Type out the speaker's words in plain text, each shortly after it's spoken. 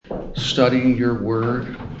studying your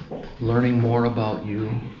word, learning more about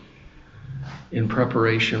you in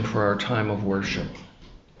preparation for our time of worship.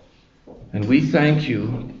 And we thank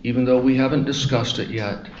you, even though we haven't discussed it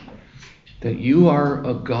yet, that you are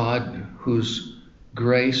a God whose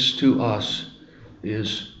grace to us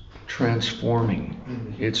is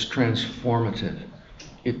transforming. It's transformative.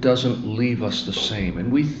 It doesn't leave us the same.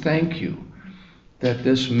 And we thank you that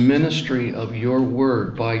this ministry of your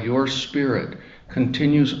word by your Spirit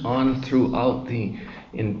continues on throughout the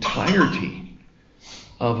entirety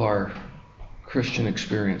of our Christian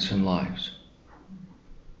experience and lives.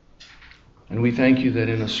 And we thank you that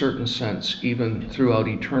in a certain sense, even throughout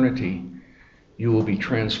eternity, you will be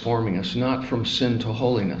transforming us, not from sin to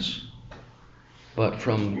holiness, but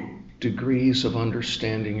from degrees of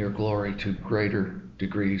understanding your glory to greater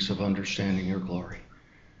degrees of understanding your glory.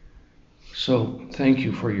 So thank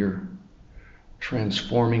you for your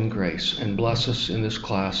transforming grace, and bless us in this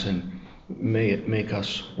class, and may it make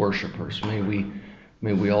us worshipers.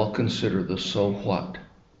 May we all consider the so what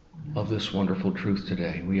of this wonderful truth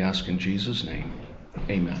today. We ask in Jesus' name.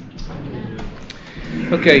 Amen.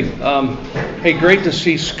 Okay. Hey, great to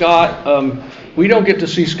see Scott. We don't get to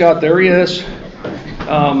see Scott. There he is.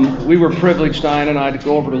 We were privileged, Diane and I, to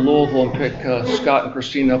go over to Louisville and pick Scott and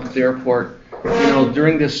Christine up at the airport.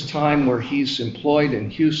 During this time where he's employed in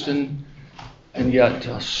Houston, and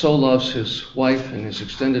yet so loves his wife and his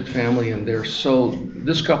extended family, and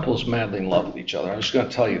this couple is madly in love with each other. I'm just going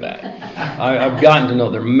to tell you that. I've gotten to know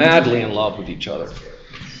they're madly in love with each other.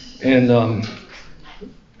 And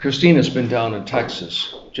Christina's been down in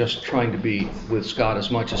Texas just trying to be with Scott as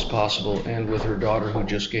much as possible, and with her daughter who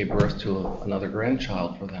just gave birth to another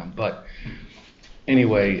grandchild for them. But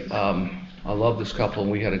anyway, I love this couple,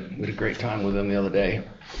 and we had a great time with them the other day.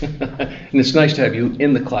 And it's nice to have you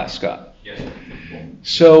in the class, Scott. Yes.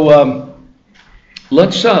 So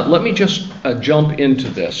let me just jump into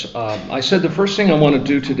this. I said the first thing I want to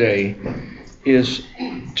do today is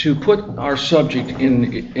to put our subject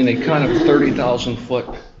in a kind of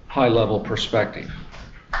 30,000-foot high-level perspective.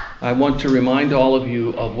 I want to remind all of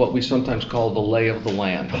you of what we sometimes call the lay of the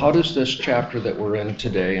land. How does this chapter that we're in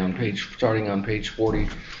today, starting on page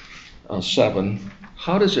 47,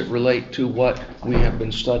 how does it relate to what we have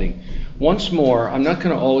been studying? Once more, I'm not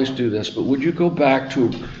going to always do this, but would you go back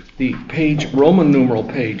to the page, Roman numeral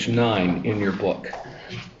page 9 in your book?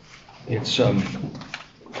 It's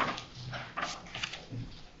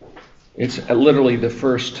literally the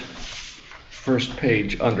first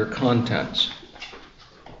page under contents.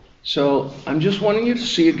 So I'm just wanting you to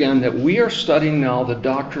see again that we are studying now the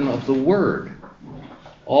doctrine of the Word.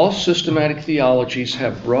 All systematic theologies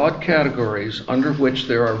have broad categories under which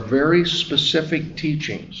there are very specific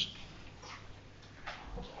teachings.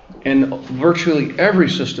 And virtually every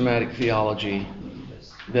systematic theology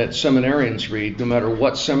that seminarians read, no matter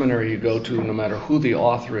what seminary you go to, no matter who the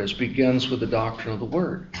author is, begins with the doctrine of the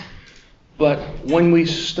Word. But when we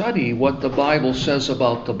study what the Bible says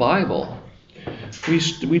about the Bible,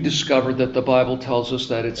 we discover that the Bible tells us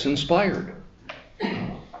that it's inspired,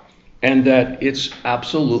 and that it's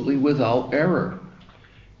absolutely without error,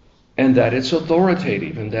 and that it's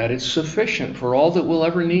authoritative, and that it's sufficient for all that we'll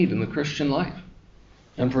ever need in the Christian life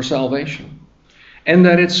and for salvation, and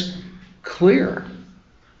that it's clear.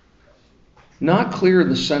 Not clear in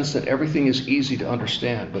the sense that everything is easy to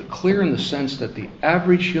understand, but clear in the sense that the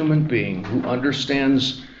average human being who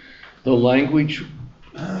understands the language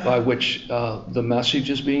by which the message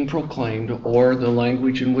is being proclaimed, or the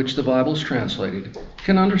language in which the Bible is translated,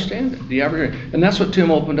 can understand it. The average, and that's what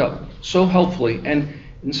Tim opened up so helpfully and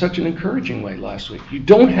in such an encouraging way last week. You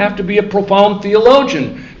don't have to be a profound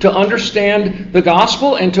theologian to understand the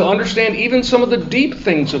gospel and to understand even some of the deep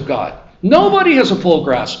things of God. Nobody has a full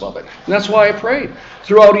grasp of it. And that's why I prayed.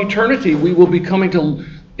 Throughout eternity, we will be coming to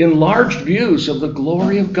enlarged views of the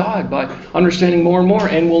glory of God by understanding more and more,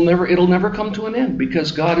 and it'll never come to an end,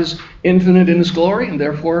 because God is infinite in His glory, and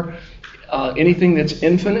therefore anything that's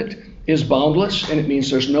infinite is boundless, and it means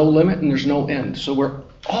there's no limit and there's no end. So we're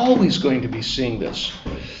always going to be seeing this.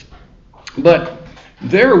 But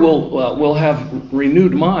there we'll have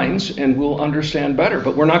renewed minds and we'll understand better,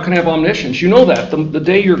 but we're not going to have omniscience. You know that. The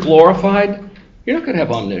day you're glorified, you're not going to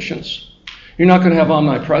have omniscience. You're not going to have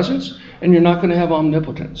omnipresence, and you're not going to have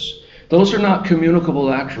omnipotence. Those are not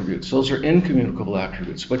communicable attributes. Those are incommunicable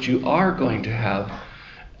attributes. But you are going to have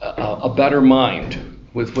a better mind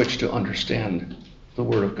with which to understand the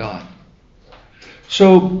Word of God.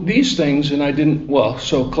 So these things, and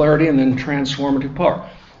so clarity and then transformative power.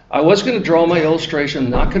 I was going to draw my illustration.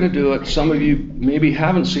 I'm not going to do it. Some of you maybe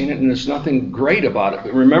haven't seen it, and there's nothing great about it.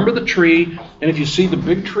 But remember the tree, and if you see the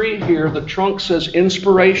big tree here, the trunk says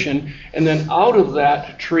inspiration, and then out of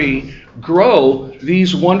that tree grow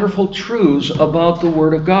these wonderful truths about the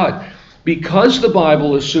Word of God. Because the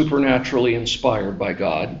Bible is supernaturally inspired by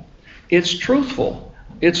God, it's truthful,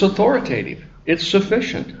 it's authoritative, it's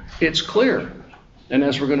sufficient, it's clear. And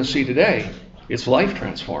as we're going to see today, it's life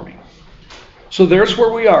transforming. So there's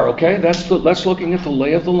where we are, okay? That's looking at the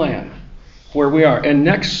lay of the land, where we are. And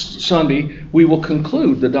next Sunday, we will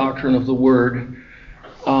conclude the doctrine of the Word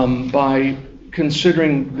by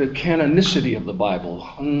considering the canonicity of the Bible.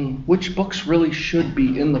 Which books really should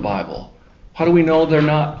be in the Bible? How do we know they're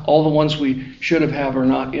not, all the ones we should have are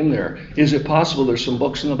not in there? Is it possible there's some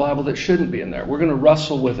books in the Bible that shouldn't be in there? We're going to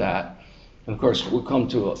wrestle with that. And of course, we'll come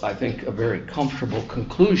to, I think, a very comfortable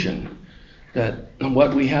conclusion that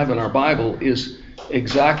what we have in our Bible is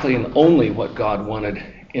exactly and only what God wanted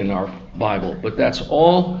in our Bible. But that's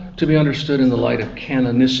all to be understood in the light of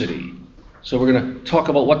canonicity. So we're going to talk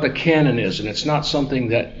about what the canon is, and it's not something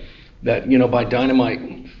that by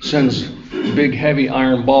dynamite sends big heavy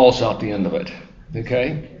iron balls out the end of it.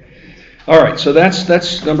 Okay? All right, so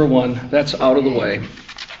that's number one. That's out of the way.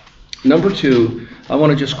 Number two, I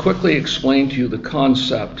want to just quickly explain to you the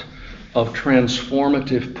concept of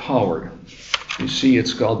transformative power. You see,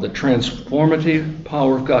 it's called the transformative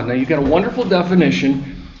power of God. Now, you got a wonderful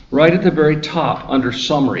definition right at the very top under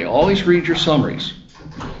summary. Always read your summaries.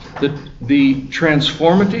 The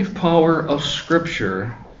transformative power of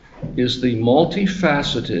Scripture is the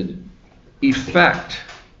multifaceted effect.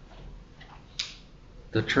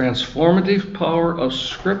 The transformative power of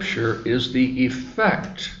Scripture is the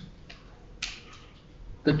effect,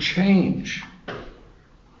 the change,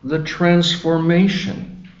 the transformation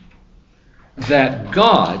that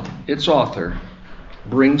God, its author,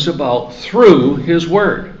 brings about through His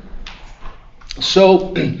Word.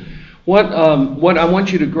 So, what I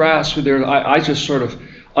want you to grasp there, I just sort of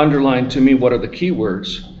underlined to me what are the key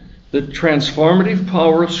words. The transformative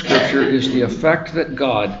power of Scripture is the effect that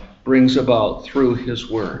God brings about through His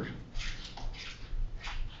Word.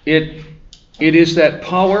 It is that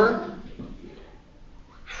power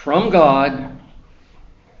from God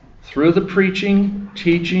through the preaching,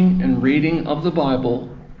 teaching, and reading of the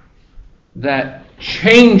Bible that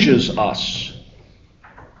changes us,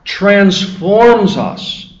 transforms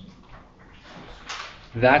us.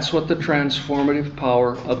 That's what the transformative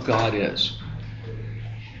power of God is.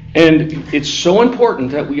 And it's so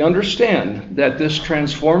important that we understand that this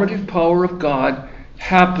transformative power of God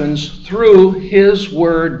happens through His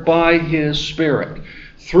Word by His Spirit.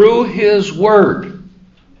 Through His Word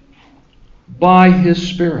by His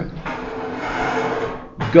Spirit.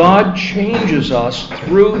 God changes us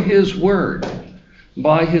through His Word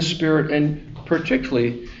by His Spirit, and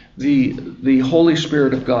particularly the Holy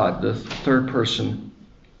Spirit of God, the third person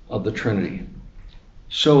of the Trinity.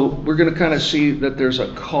 So we're going to kind of see that there's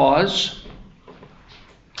a cause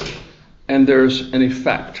and there's an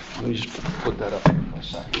effect. Let me just put that up here for a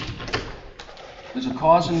second. There's a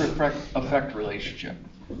cause and effect relationship.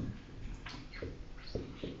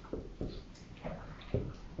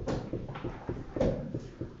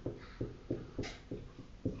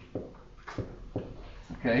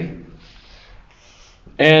 Okay?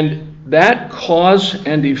 And that cause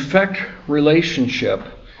and effect relationship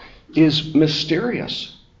is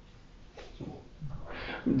mysterious.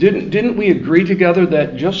 Didn't we agree together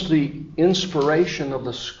that just the inspiration of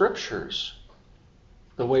the Scriptures,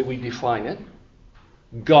 the way we define it,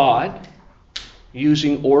 God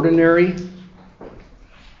using ordinary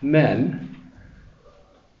men,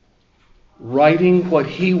 writing what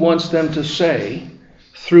He wants them to say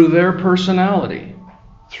through their personality,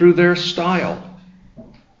 through their style,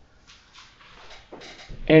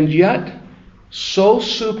 and yet so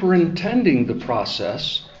superintending the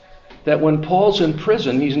process that when Paul's in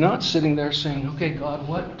prison, he's not sitting there saying, okay, God,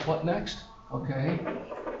 what next? Okay.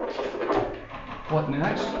 What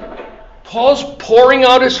next? Paul's pouring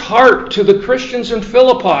out his heart to the Christians in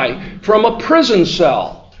Philippi from a prison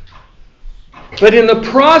cell. But in the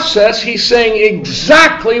process, he's saying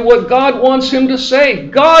exactly what God wants him to say.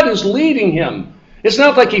 God is leading him. It's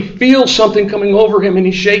not like he feels something coming over him and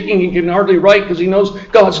he's shaking and can hardly write because he knows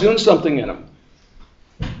God's doing something in him.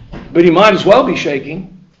 But he might as well be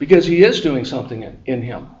shaking because He is doing something in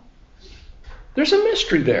him. There's a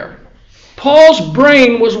mystery there. Paul's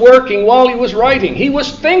brain was working while he was writing. He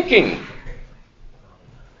was thinking.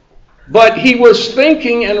 But he was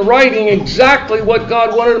thinking and writing exactly what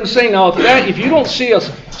God wanted him to say. Now, if you don't see a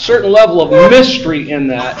certain level of mystery in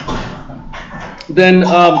that, then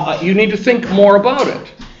you need to think more about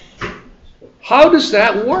it. How does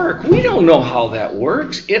that work? We don't know how that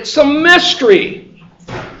works. It's a mystery.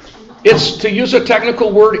 It's, to use a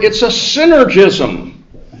technical word, it's a synergism.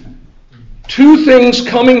 Two things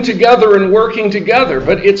coming together and working together,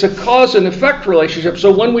 but it's a cause and effect relationship.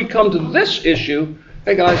 So when we come to this issue,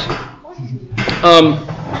 hey guys,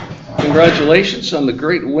 congratulations on the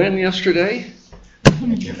great win yesterday.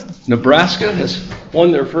 Nebraska has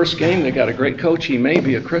won their first game. They got a great coach. He may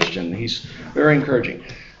be a Christian. He's very encouraging.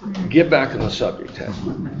 Get back on the subject, Ted.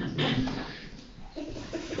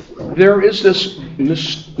 There is this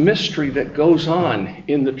mystery that goes on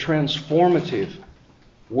in the transformative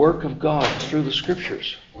work of God through the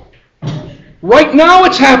Scriptures. Right now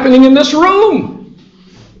it's happening in this room.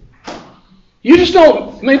 You just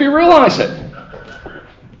don't maybe realize it.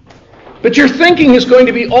 But your thinking is going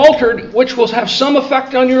to be altered, which will have some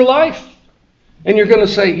effect on your life. And you're going to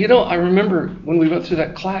say, I remember when we went through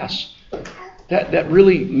that class, that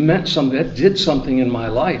really meant something, that did something in my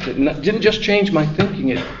life. It didn't just change my thinking,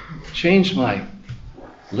 it changed my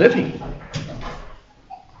living.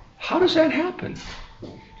 How does that happen?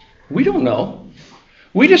 We don't know.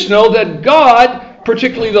 We just know that God,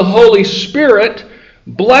 particularly the Holy Spirit,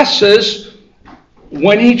 blesses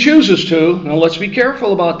when He chooses to. Now let's be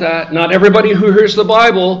careful about that. Not everybody who hears the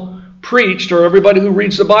Bible preached or everybody who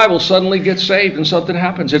reads the Bible suddenly gets saved and something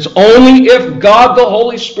happens. It's only if God the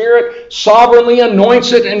Holy Spirit sovereignly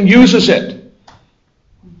anoints it and uses it.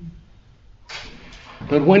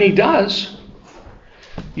 But when He does,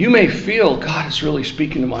 you may feel God is really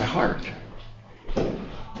speaking to my heart.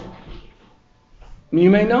 You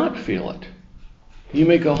may not feel it. You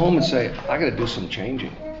may go home and say, I got to do some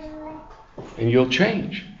changing. And you'll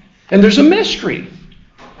change. And there's a mystery.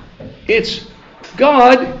 It's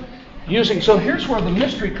God using... So here's where the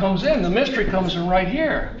mystery comes in. The mystery comes in right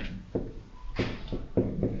here.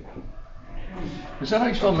 Is that how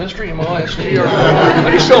you spell mystery? M-I-S-T? Or how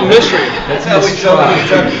do you spell mystery? That's how we spell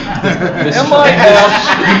it.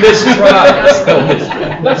 M-I-S...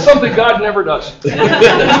 That's something God never does. He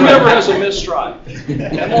never has a mistry.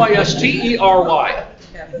 M-Y-S-T-E-R-Y.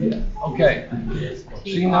 Okay.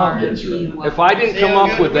 See now, if I didn't come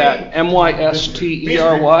up with that,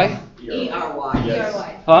 M-Y-S-T-E-R-Y?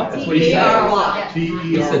 E-R-Y. Huh? E-R-Y.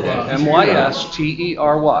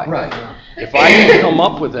 M-Y-S-T-E-R-Y. Right. If I didn't come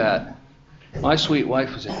up with that, my sweet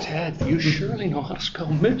wife would say, Ted, you surely know how to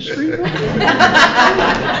spell mystery.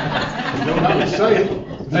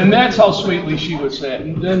 And that's how sweetly she would say it.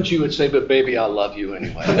 And then she would say, but baby, I love you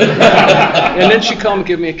anyway. And then she'd come and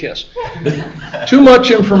give me a kiss. Too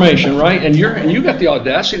much information, right? And you got the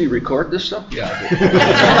audacity to record this stuff? Yeah,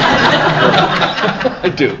 I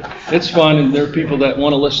do. It's fun, and there are people that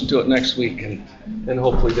want to listen to it next week, and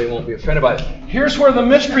hopefully they won't be offended by it. Here's where the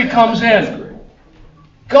mystery comes in.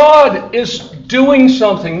 God is doing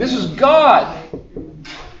something. This is God.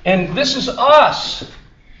 And this is us.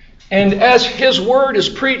 And as His Word is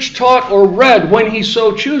preached, taught, or read when He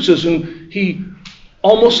so chooses, and He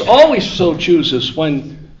almost always so chooses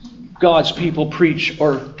when God's people preach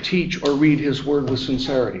or teach or read His Word with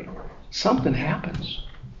sincerity, something happens.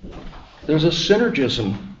 There's a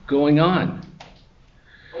synergism going on.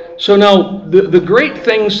 So now, the great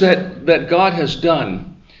things that God has done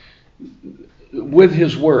with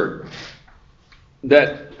His Word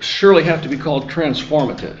that surely have to be called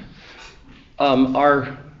transformative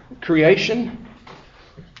are creation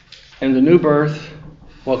and the new birth.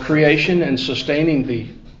 Well, creation and sustaining the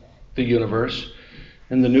universe,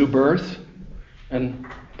 and the new birth and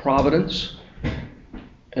providence,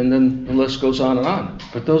 and then the list goes on and on.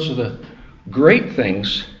 But those are the great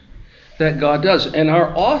things that God does. And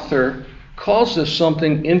our author calls this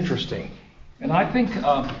something interesting. And I think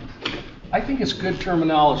it's good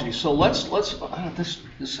terminology. So let's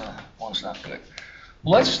this one's not good.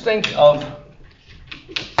 Let's think of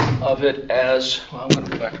it as, well, I'm going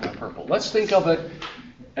to go back to my purple. Let's think of it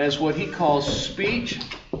as what he calls speech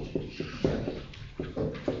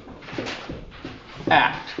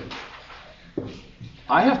act.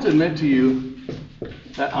 I have to admit to you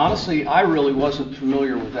that honestly I really wasn't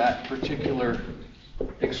familiar with that particular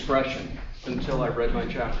expression until I read my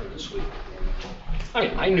chapter this week. I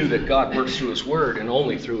mean, I knew that God works through His Word and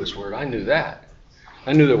only through His Word. I knew that.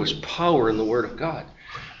 I knew there was power in the Word of God.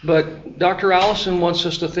 But Dr. Allison wants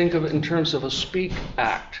us to think of it in terms of a speak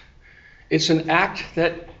act. It's an act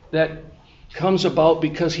that comes about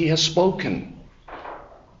because He has spoken.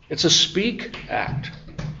 It's a speak act.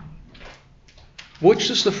 Which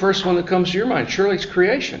is the first one that comes to your mind? Surely it's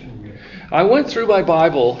creation. I went through my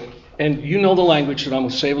Bible, and you know the language that I'm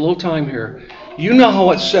going to save a little time here. You know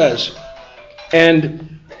how it says,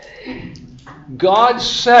 and God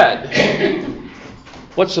said,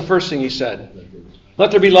 what's the first thing He said? Let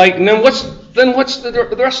there be light. And then what's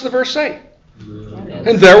the rest of the verse say?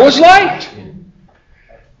 And there was light.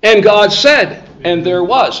 And God said, and there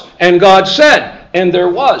was. And God said, and there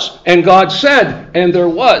was. And God said, and there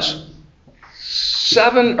was.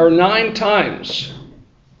 7 or 9 times.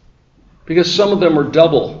 Because some of them are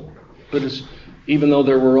double. But even though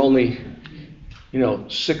there were only,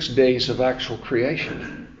 6 days of actual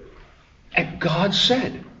creation. And God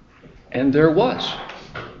said, and there was.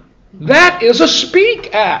 That is a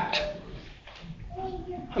speak act.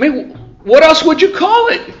 I mean, what else would you call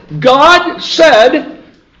it? God said,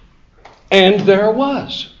 and there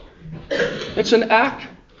was. It's an act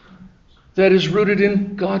that is rooted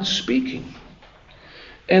in God speaking.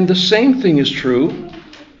 And the same thing is true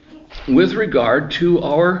with regard to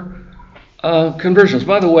our conversions.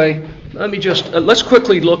 By the way, let's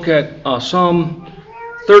quickly look at Psalm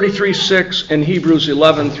 33:6 and Hebrews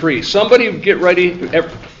 11:3. Somebody get ready.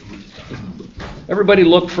 Everybody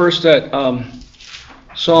look first at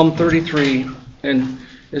Psalm 33, and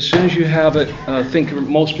as soon as you have it, I think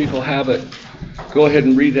most people have it, go ahead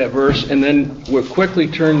and read that verse, and then we'll quickly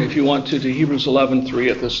turn, if you want to Hebrews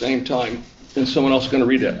 11:3 at the same time, and someone else is going to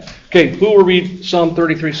read that. Okay, who will read Psalm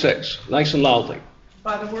 33:6? Nice and loudly.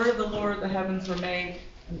 By the word of the Lord the heavens were made,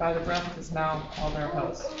 and by the breath of his mouth all their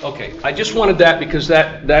hosts. Okay, I just wanted that because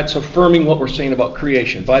that's affirming what we're saying about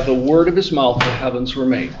creation. By the word of his mouth the heavens were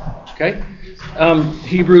made. Okay?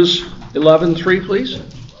 Hebrews 11:3, please.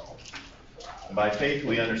 By faith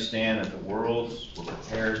we understand that the worlds were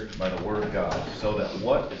prepared by the word of God, so that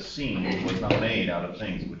what is seen was not made out of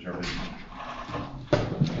things which are visible.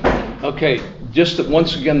 Okay, just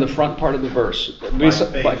once again the front part of the verse.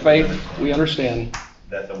 By faith we understand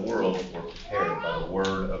that the worlds were prepared by the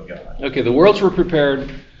word of God. Okay, the worlds were prepared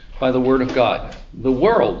by the word of God. The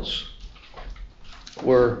worlds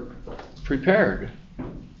were prepared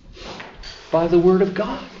by the word of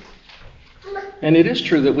God. And it is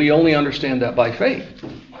true that we only understand that by faith.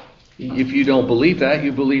 If you don't believe that,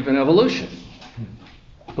 you believe in evolution.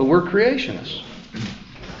 But we're creationists.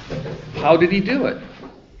 How did he do it?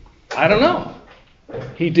 I don't know.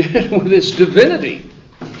 He did it with his divinity.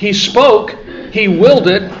 He spoke, he willed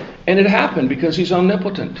it, and it happened because he's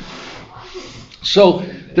omnipotent. So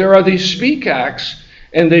there are these speak acts,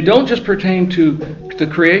 and they don't just pertain to the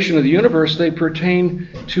creation of the universe, they pertain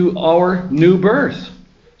to our new birth.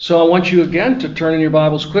 So I want you again to turn in your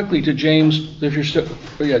Bibles quickly to James,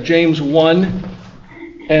 James 1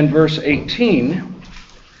 and verse 18.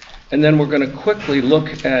 And then we're going to quickly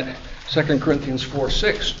look at 2 Corinthians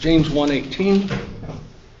 4:6. James 1:18.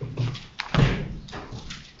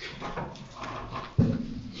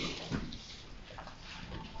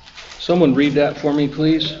 Someone read that for me,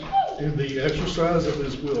 please. In the exercise of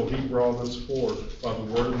his will, he brought us forth by the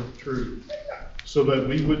word of truth, so that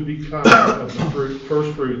we would be kind of the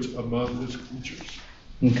first fruits among his creatures.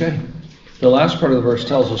 Okay. The last part of the verse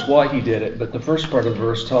tells us why he did it, but the first part of the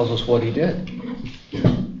verse tells us what he did.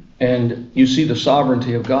 And you see the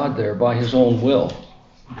sovereignty of God there by his own will.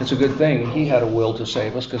 It's a good thing he had a will to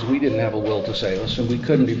save us, because we didn't have a will to save us, and we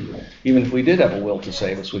couldn't even if we did have a will to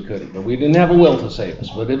save us, we couldn't. But we didn't have a will to save us.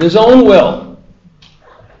 But of his own will,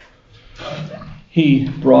 he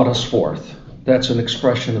brought us forth. That's an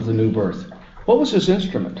expression of the new birth. What was his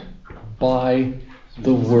instrument? By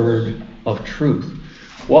the word of truth.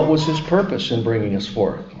 What was his purpose in bringing us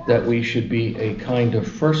forth? That we should be a kind of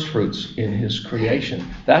first fruits in his creation.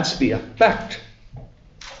 That's the effect.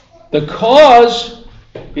 The cause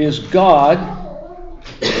is God.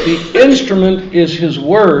 The instrument is his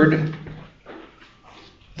word.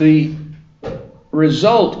 The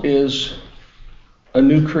result is a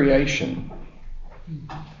new creation.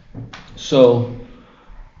 So,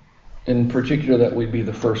 in particular, that would be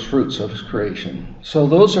the first fruits of his creation. So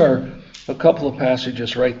those are a couple of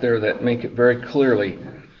passages right there that make it very clear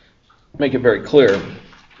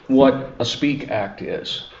what a speak act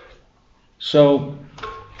is. So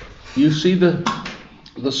you see the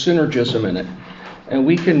synergism in it. And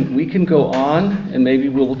we can go on, and maybe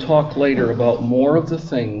we'll talk later about more of the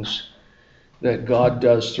things that God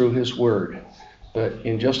does through his word. But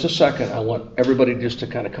in just a second, I want everybody just to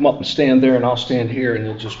kind of come up and stand there, and I'll stand here, and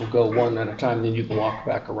we'll go one at a time, and then you can walk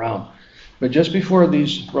back around. But just before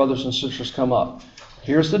these brothers and sisters come up,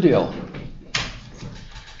 here's the deal.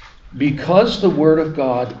 Because the Word of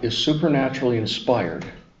God is supernaturally inspired,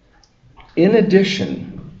 in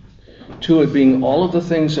addition to it being all of the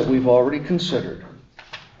things that we've already considered,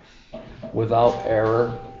 without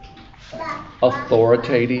error,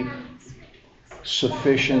 authoritative,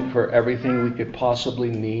 sufficient for everything we could possibly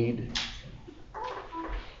need,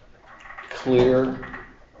 clear.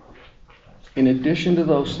 In addition to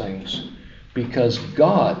those things, because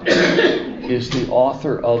God is the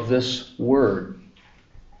author of this word.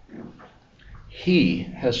 He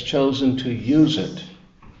has chosen to use it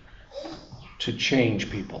to change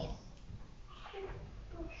people.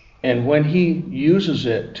 And when he uses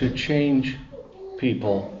it to change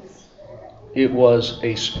people, it was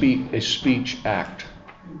a speech act.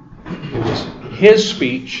 It was his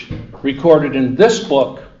speech recorded in this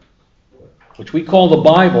book, which we call the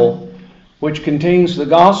Bible, which contains the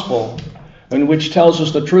gospel and which tells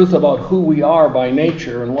us the truth about who we are by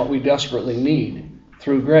nature and what we desperately need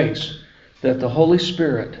through grace, that the Holy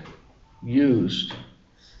Spirit used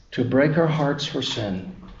to break our hearts for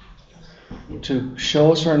sin, to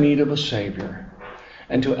show us our need of a Savior,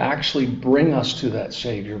 and to actually bring us to that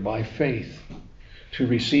Savior by faith, to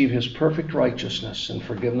receive his perfect righteousness and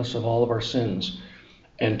forgiveness of all of our sins,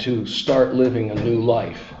 and to start living a new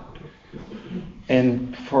life.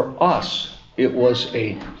 And for us, it was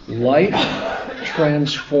a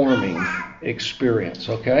life-transforming experience,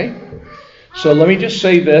 okay? So let me just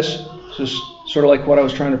say this, just sort of like what I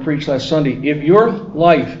was trying to preach last Sunday. If your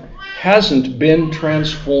life hasn't been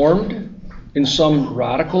transformed in some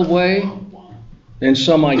radical way, in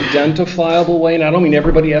some identifiable way, and I don't mean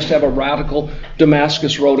everybody has to have a radical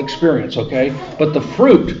Damascus Road experience, okay? But the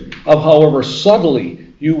fruit of however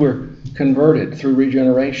subtly you were converted through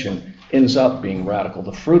regeneration ends up being radical.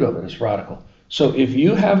 The fruit of it is radical. So if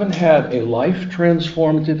you haven't had a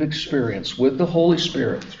life-transformative experience with the Holy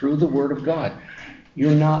Spirit through the Word of God,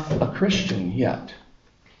 you're not a Christian yet.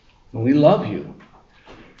 And we love you.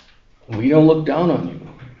 And we don't look down on you.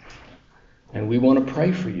 And we want to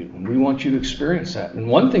pray for you. And we want you to experience that. And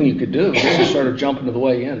one thing you could do, this is sort of jumping to the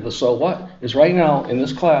way in, the so what, is right now in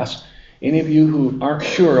this class, any of you who aren't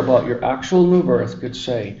sure about your actual new birth could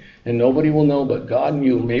say, and nobody will know but God and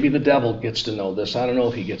you, maybe the devil gets to know this. I don't know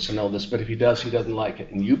if he gets to know this, but if he does, he doesn't like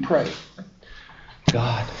it. And you pray,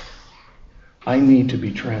 God, I need to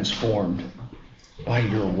be transformed by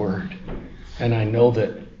your word. And I know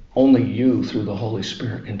that only you through the Holy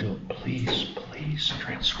Spirit can do it. Please, please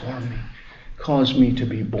transform me. Cause me to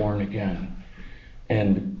be born again.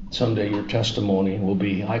 And someday your testimony will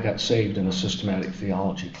be, I got saved in a systematic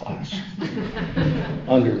theology class.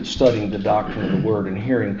 Under studying the doctrine of the word and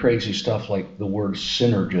hearing crazy stuff like the word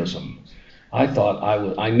synergism. I thought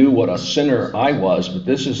I knew what a sinner I was, but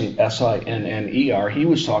this isn't S-I-N-N-E-R. He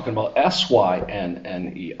was talking about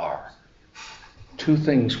S-Y-N-N-E-R. Two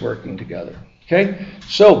things working together. Okay?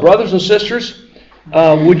 So, brothers and sisters,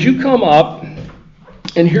 would you come up?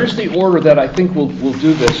 And here's the order that I think we'll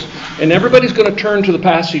do this. And everybody's going to turn to the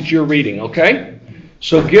passage you're reading, okay?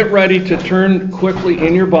 So get ready to turn quickly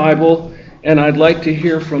in your Bible. And I'd like to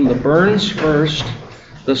hear from the Burns first,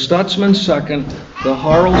 the Stutzman second, the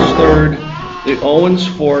Harrells third, the Owens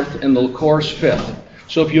fourth, and the LaCourse fifth.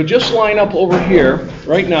 So if you'll just line up over here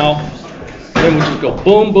right now, then we just go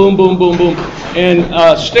boom, boom, boom, boom, boom.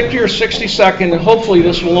 And stick to your 60-second, and hopefully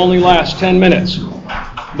this will only last 10 minutes.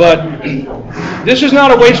 But this is not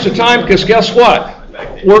a waste of time, because guess what?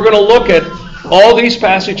 We're going to look at all these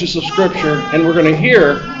passages of Scripture, and we're going to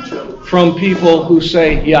hear from people who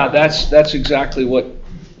say, yeah, that's exactly what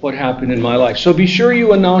happened in my life. So be sure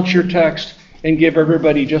you announce your text and give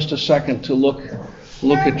everybody just a second to look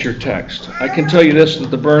at your text. I can tell you this,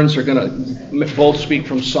 that the Burns are going to both speak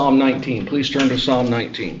from Psalm 19. Please turn to Psalm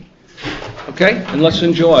 19. Okay? And let's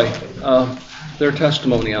enjoy their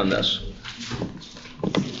testimony on this.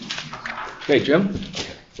 Okay, Jim?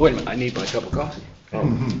 Wait a minute, I need my cup of coffee.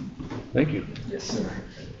 Oh, thank you. Yes, sir.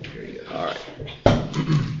 Here you go. All right.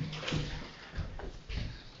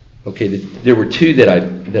 Okay, there were two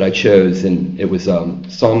that I chose, and it was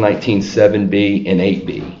Psalm 19, 7b and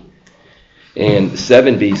 8b. And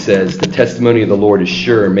 7b says, the testimony of the Lord is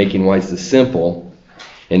sure, making wise the simple.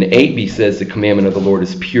 And 8b says, the commandment of the Lord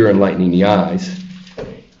is pure, enlightening the eyes.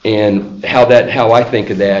 And how I think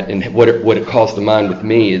of that and what it calls to mind with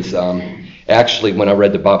me is actually when I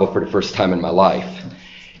read the Bible for the first time in my life.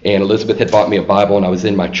 And Elizabeth had bought me a Bible, and I was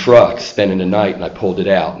in my truck spending the night, and I pulled it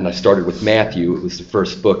out. And I started with Matthew. It was the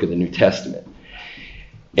first book of the New Testament.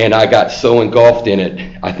 And I got so engulfed in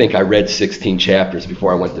it, I think I read 16 chapters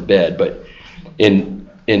before I went to bed. But in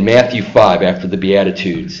Matthew 5, after the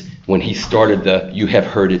Beatitudes, when he started you have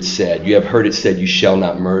heard it said, you have heard it said you shall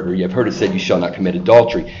not murder, you have heard it said you shall not commit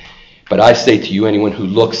adultery. But I say to you, anyone who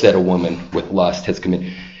looks at a woman with lust has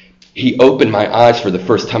committed. He opened my eyes for the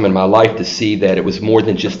first time in my life to see that it was more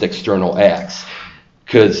than just external acts.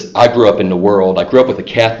 Because I grew up in the world, I grew up with a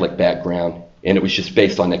Catholic background, and it was just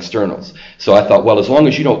based on externals. So I thought, well, as long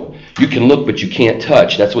as you can look but you can't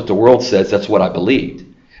touch, that's what the world says, that's what I believed.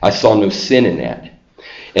 I saw no sin in that.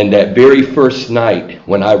 And that very first night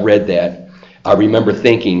when I read that, I remember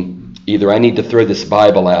thinking, either I need to throw this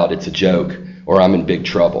Bible out, it's a joke, or I'm in big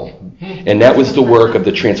trouble. And that was the work of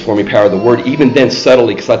the transforming power of the Word, even then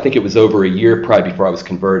subtly, because I think it was over a year probably before I was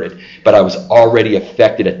converted. But I was already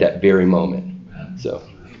affected at that very moment. So,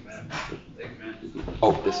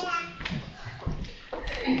 oh, this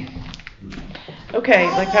one. Okay,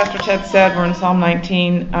 like Pastor Ted said, we're in Psalm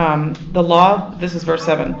 19. The law, this is verse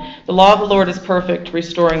 7. The law of the Lord is perfect,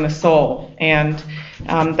 restoring the soul. And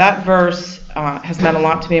that verse has meant a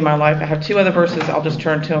lot to me in my life. I have two other verses. I'll just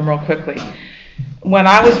turn to them real quickly. When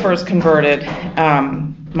I was first converted,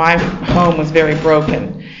 my home was very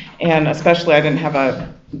broken. And especially I didn't have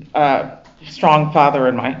a strong father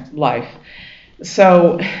in my life.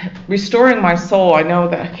 So restoring my soul, I know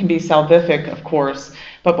that can be salvific, of course.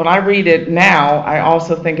 But when I read it now, I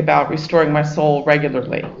also think about restoring my soul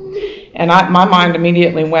regularly. And my mind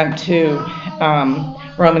immediately went to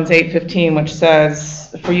Romans 8:15, which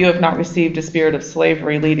says, "For you have not received a spirit of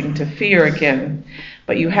slavery leading to fear again,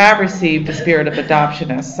 but you have received the spirit of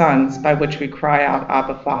adoption as sons, by which we cry out,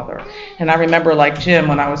 Abba, Father." And I remember, like Jim,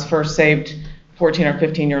 when I was first saved, 14 or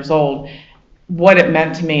 15 years old, what it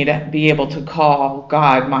meant to me to be able to call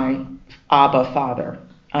God my Abba, Father,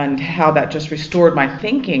 and how that just restored my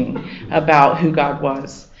thinking about who God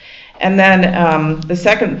was. And then the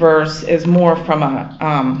second verse is more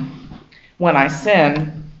from when I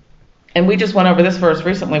sin. And we just went over this verse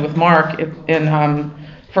recently with Mark in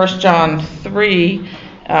 1 John 3,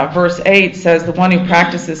 verse 8 says, "The one who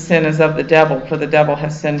practices sin is of the devil, for the devil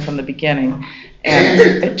has sinned from the beginning." And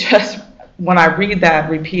it just, when I read that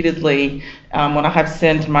repeatedly, when I have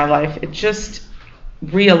sinned in my life, it just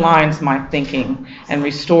realigns my thinking and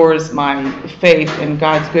restores my faith in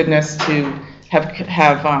God's goodness to have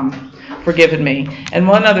forgiven me. And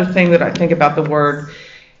one other thing that I think about the Word,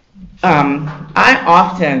 I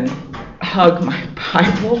often hug my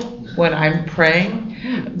Bible when I'm praying,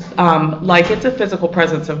 like it's a physical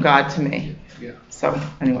presence of God to me. Yeah. So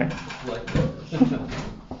anyway.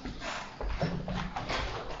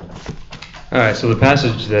 All right, so the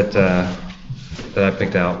passage that I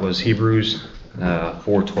picked out was Hebrews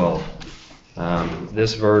 4:12.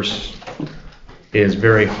 This verse is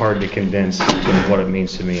very hard to condense what it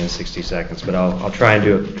means to me in 60 seconds, but I'll try and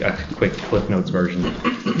do a quick Cliff Notes version.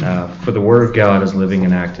 "For the word of God is living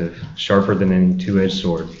and active, sharper than any two-edged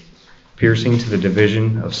sword, piercing to the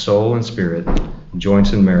division of soul and spirit,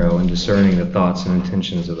 joints and marrow, and discerning the thoughts and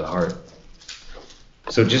intentions of the heart."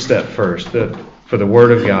 So just that first, for the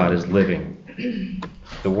word of God is living.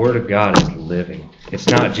 The word of God is living. It's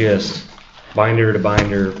not just binder to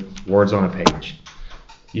binder, words on a page.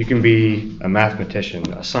 You can be a mathematician,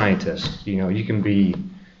 a scientist, you can be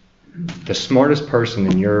the smartest person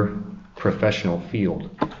in your professional field,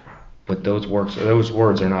 but those words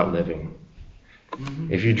are not living.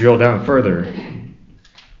 If you drill down further,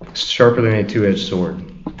 sharper than a two-edged sword,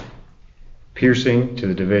 piercing to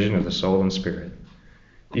the division of the soul and spirit.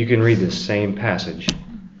 You can read this same passage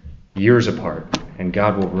years apart, and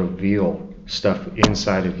God will reveal stuff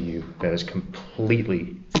inside of you that is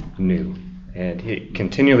completely new, and it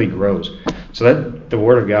continually grows. So that the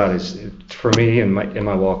Word of God is, for me in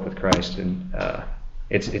my walk with Christ, and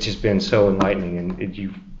it's just been so enlightening, and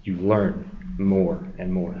you learn more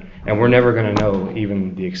and more, and we're never going to know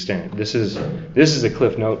even the extent. This is a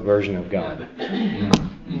Cliff Note version of God.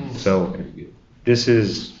 So this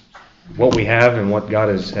is what we have and what God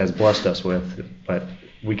has blessed us with, but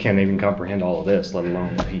we can't even comprehend all of this, let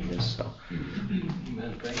alone what He is. So.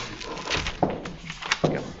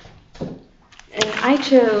 Yeah. And I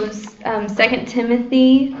chose 2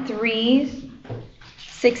 Timothy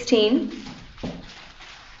 3:16.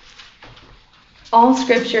 "All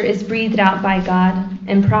Scripture is breathed out by God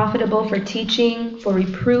and profitable for teaching, for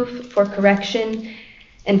reproof, for correction,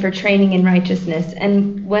 and for training in righteousness."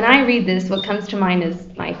 And when I read this, what comes to mind is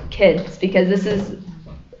my kids, because this is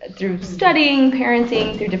through studying,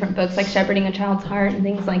 parenting, through different books like Shepherding a Child's Heart and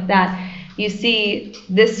things like that. You see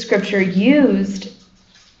this scripture used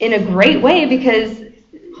in a great way, because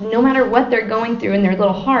no matter what they're going through in their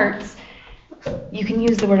little hearts, you can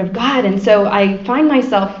use the Word of God. And so I find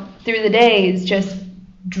myself through the days just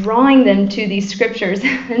drawing them to these scriptures.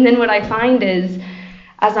 And then what I find is,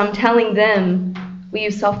 as I'm telling them, we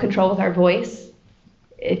use self-control with our voice,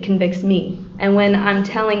 it convicts me. And when I'm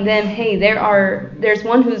telling them, hey, there's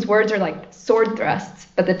one whose words are like sword thrusts,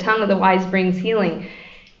 but the tongue of the wise brings healing,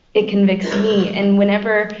 it convicts me. And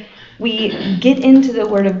whenever we get into the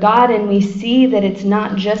Word of God and we see that it's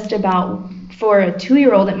not just about, for a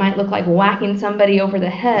 2-year-old, it might look like whacking somebody over the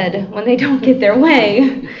head when they don't get their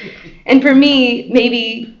way. And for me,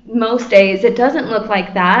 maybe most days, it doesn't look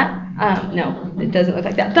like that. No, it doesn't look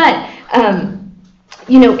like that. But,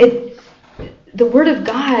 the Word of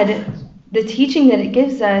God, the teaching that it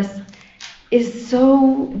gives us is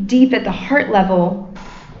so deep at the heart level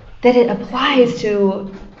that it applies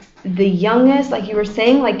to the youngest, like you were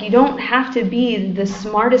saying. Like, you don't have to be the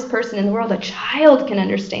smartest person in the world. A child can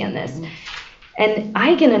understand this. And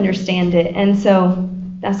I can understand it. And so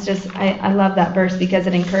that's just, I love that verse because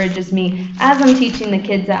it encourages me. As I'm teaching the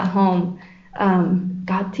kids at home,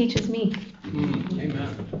 God teaches me.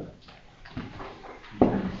 Amen.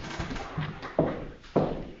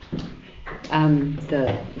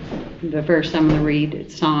 The verse I'm going to read,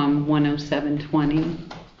 it's Psalm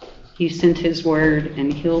 107:20. He sent his word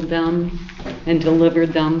and healed them and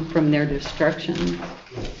delivered them from their destruction.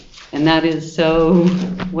 And that is so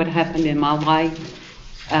what happened in my life.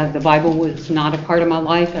 The Bible was not a part of my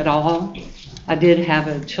life at all. I did have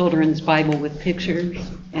a children's Bible with pictures,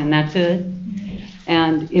 and that's it.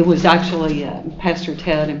 And it was actually Pastor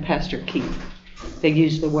Ted and Pastor Keith. They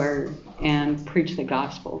used the word and preached the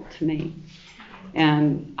gospel to me.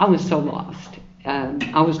 And I was so lost.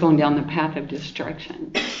 I was going down the path of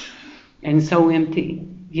destruction and so empty.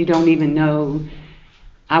 You don't even know.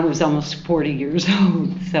 I was almost 40 years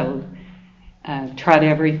old, so tried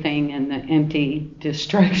everything in the empty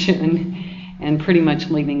destruction and pretty much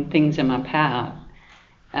leaving things in my path.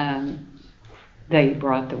 They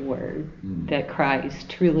brought the word that Christ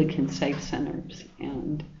truly can save sinners,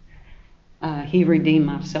 and he redeemed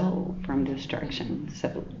my soul from destruction.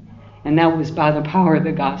 So, and that was by the power of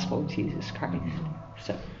the gospel of Jesus Christ.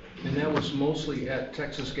 So. And that was mostly at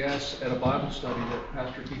Texas Gas at a Bible study that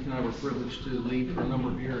Pastor Keith and I were privileged to lead for a number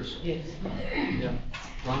of years. Yes. Yeah.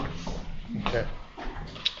 Ron? Okay.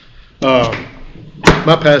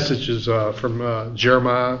 My passage is from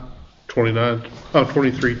Jeremiah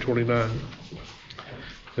 23:29.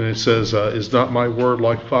 And it says, "Is not my word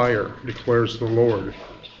like fire, declares the Lord,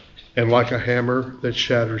 and like a hammer that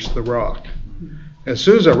shatters the rock?" As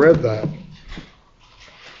soon as I read that,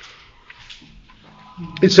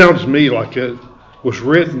 it sounded to me like it was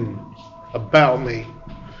written about me,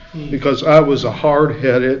 because I was a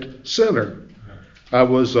hard-headed sinner. I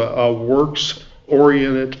was a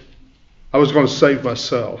works-oriented. I was going to save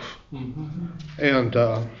myself. And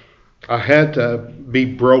I had to be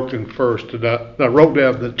broken first. And I wrote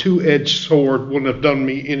down the two-edged sword wouldn't have done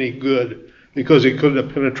me any good because it couldn't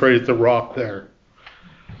have penetrated the rock there.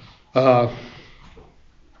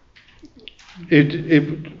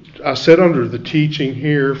 I sat under the teaching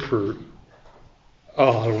here for,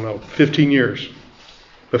 15 years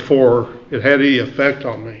before it had any effect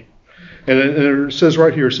on me. And it says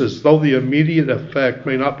right here, it says, though the immediate effect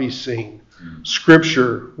may not be seen,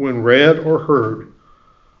 Scripture, when read or heard,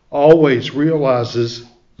 always realizes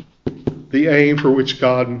the aim for which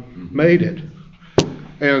God made it.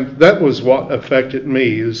 And that was what affected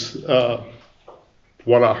me, is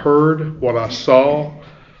what I heard, what I saw,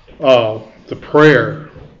 the prayer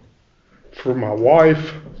for my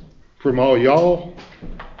wife, from all y'all,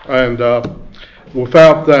 and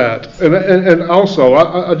without that, and also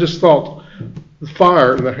I just thought the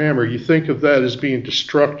fire and the hammer, you think of that as being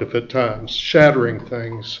destructive at times, shattering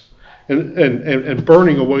things, and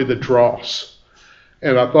burning away the dross.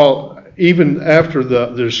 And I thought even after the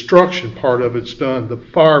destruction part of it's done, the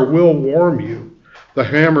fire will warm you. The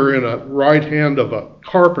hammer in a right hand of a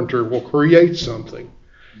carpenter will create something.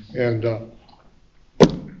 And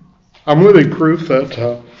I'm living proof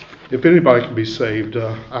that if anybody can be saved,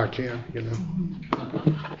 I can,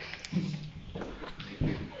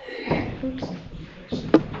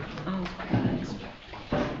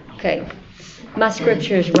 Okay. My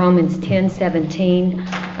scripture is Romans 10:17.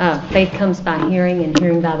 Faith comes by hearing, and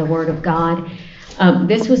hearing by the word of God.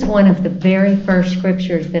 This was one of the very first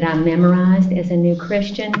scriptures that I memorized as a new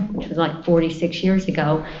Christian, which was like 46 years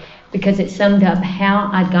ago, because it summed up how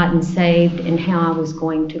I'd gotten saved and how I was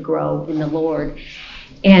going to grow in the Lord.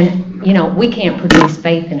 And, we can't produce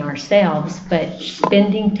faith in ourselves, but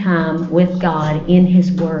spending time with God in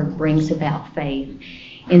His Word brings about faith.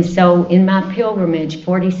 And so in my pilgrimage,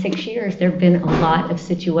 46 years, there have been a lot of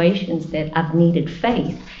situations that I've needed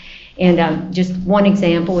faith. And just one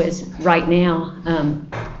example is right now,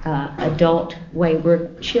 adult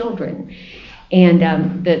wayward children. And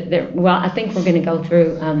I think we're going to go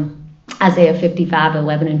through Isaiah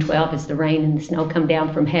 55:11 and 12 as the rain and the snow come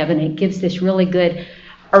down from heaven. It gives this really good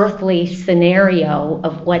earthly scenario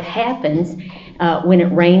of what happens when it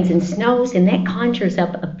rains and snows, and that conjures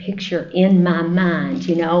up a picture in my mind,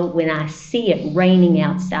 when I see it raining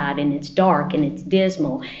outside and it's dark and it's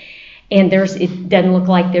dismal and it doesn't look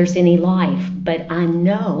like there's any life. But I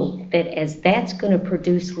know that as that's going to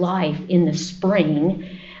produce life in the spring,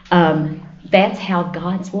 That's how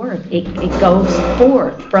God's work. It goes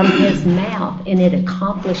forth from His mouth, and it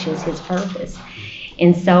accomplishes His purpose.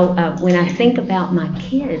 And so when I think about my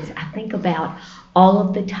kids, I think about all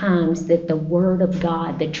of the times that the Word of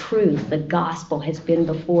God, the truth, the gospel has been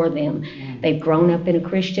before them. They've grown up in a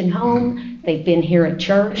Christian home. They've been here at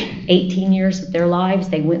church 18 years of their lives.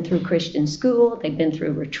 They went through Christian school. They've been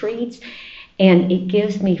through retreats. And it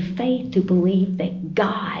gives me faith to believe that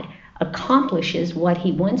God accomplishes what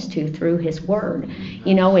He wants to through His Word.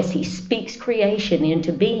 You know, as He speaks creation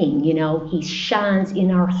into being, you know, He shines in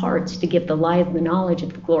our hearts to give the light of the knowledge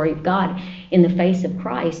of the glory of God in the face of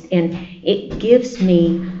Christ. And it gives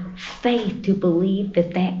me faith to believe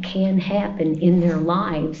that that can happen in their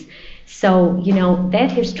lives. So, you know, that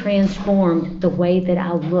has transformed the way that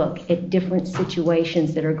I look at different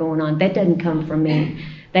situations that are going on. That doesn't come from me.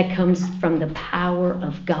 That comes from the power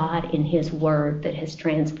of God in His Word that has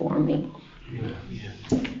transformed me.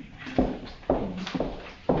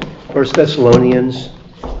 1 Thessalonians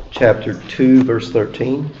chapter 2, verse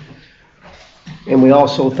 13. And we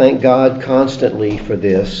also thank God constantly for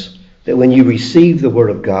this, that when you received the Word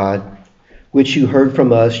of God, which you heard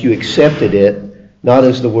from us, you accepted it, not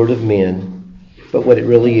as the word of men, but what it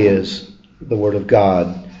really is, the Word of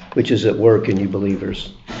God, which is at work in you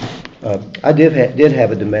believers. I did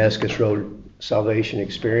have a Damascus Road salvation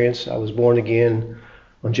experience. I was born again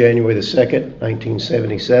on January the 2nd,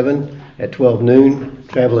 1977 at 12 noon,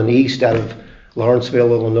 traveling east out of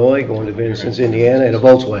Lawrenceville, Illinois, going to Vincennes, Indiana, in a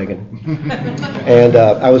Volkswagen. And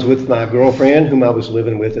I was with my girlfriend, whom I was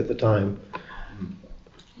living with at the time.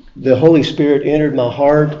 The Holy Spirit entered my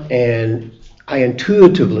heart, and I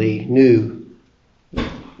intuitively knew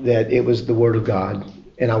that it was the Word of God,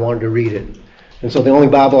 and I wanted to read it. And so the only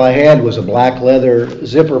Bible I had was a black leather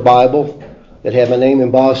zipper Bible that had my name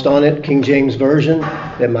embossed on it, King James Version,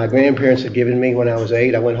 that my grandparents had given me when I was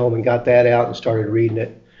 8. I went home and got that out and started reading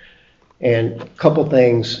it. And a couple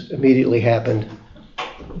things immediately happened.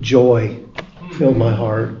 Joy filled my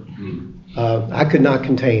heart. I could not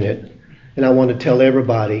contain it. And I wanted to tell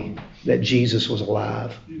everybody that Jesus was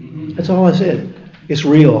alive. That's all I said. It's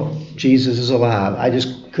real. Jesus is alive. I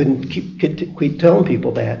just couldn't keep telling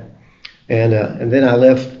people that. And then I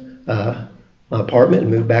left my apartment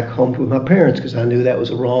and moved back home with my parents because I knew that was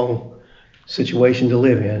a wrong situation to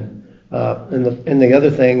live in. And the other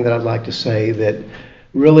thing that I'd like to say that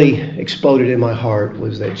really exploded in my heart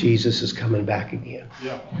was that Jesus is coming back again.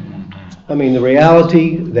 Yeah. I mean, the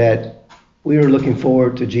reality that we are looking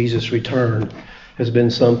forward to Jesus' return has been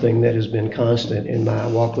something that has been constant in my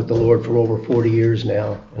walk with the Lord for over 40 years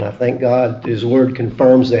now. And I thank God His Word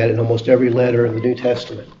confirms that in almost every letter in the New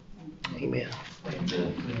Testament. Amen.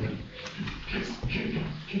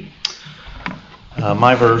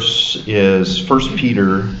 My verse is 1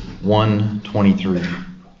 Peter 1:23.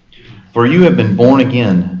 For you have been born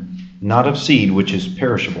again, not of seed which is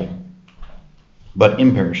perishable, but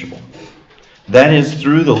imperishable. That is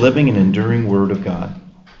through the living and enduring Word of God.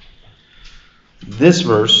 This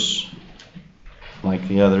verse, like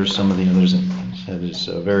the others, some of the others said, is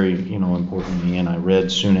very important to me, and I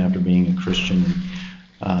read soon after being a Christian.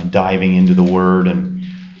 Diving into the Word and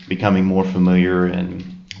becoming more familiar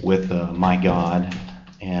with my God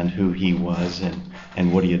and who He was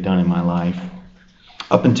and what He had done in my life.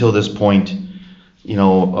 Up until this point,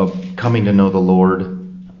 of coming to know the Lord,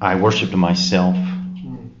 I worshipped myself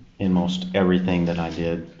in most everything that I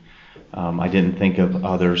did. I didn't think of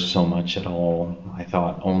others so much at all. I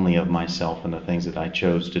thought only of myself and the things that I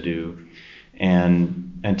chose to do.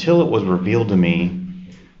 And until it was revealed to me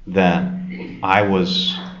that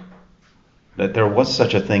there was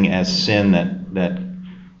such a thing as sin that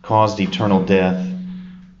caused eternal death,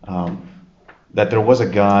 that there was a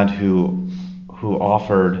God who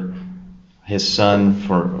offered His Son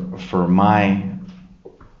for my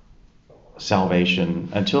salvation.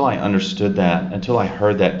 Until I understood that, until I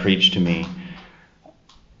heard that preached to me,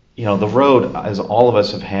 the road, as all of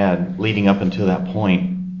us have had leading up until that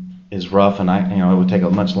point, is rough, and it would take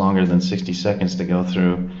much longer than 60 seconds to go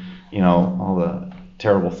through all the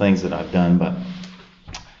terrible things that I've done. But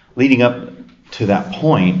leading up to that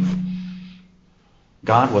point,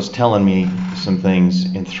 God was telling me some things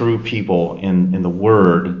and through people in the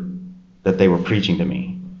Word that they were preaching to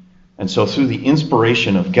me. And so through the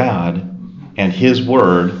inspiration of God and His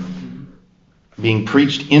Word being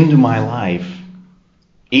preached into my life,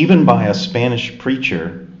 even by a Spanish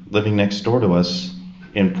preacher living next door to us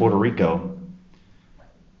in Puerto Rico,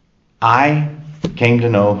 I came to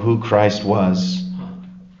know who Christ was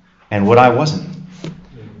and what I wasn't.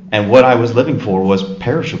 And what I was living for was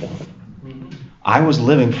perishable. I was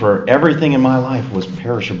living for everything in my life was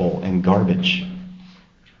perishable and garbage.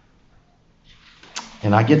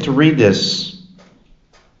 And I get to read this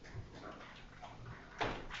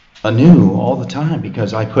anew all the time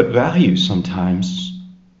because I put value sometimes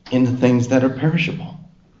in the things that are perishable.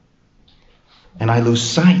 And I lose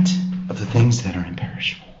sight of the things that are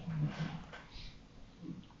imperishable.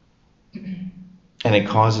 And it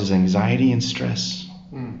causes anxiety and stress.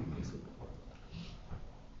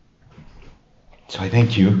 So I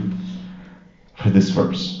thank you for this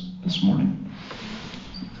verse this morning.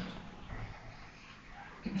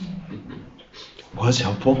 It was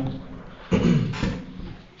helpful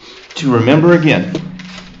to remember again,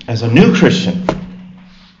 as a new Christian,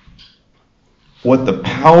 what the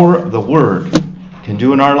power of the Word can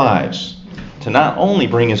do in our lives to not only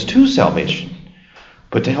bring us to salvation,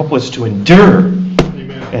 but to help us to endure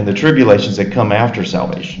in the tribulations that come after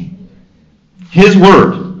salvation. His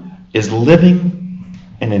Word is living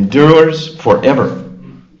and endures forever.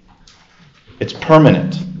 It's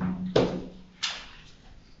permanent.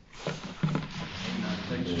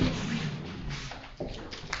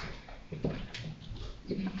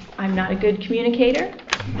 I'm not a good communicator,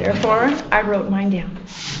 therefore I wrote mine down.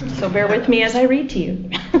 So bear with me as I read to you.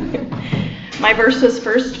 My verse was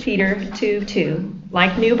 1 Peter 2:2.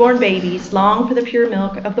 Like newborn babies, long for the pure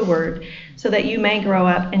milk of the word, so that you may grow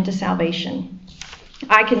up into salvation.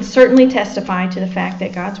 I can certainly testify to the fact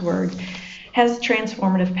that God's word has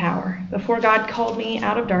transformative power. Before God called me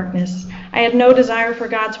out of darkness, I had no desire for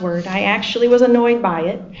God's word. I actually was annoyed by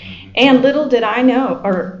it. And little did I know,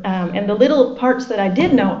 and the little parts that I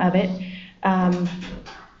did know of it,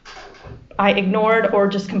 I ignored or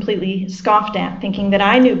just completely scoffed at, thinking that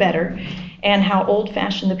I knew better and how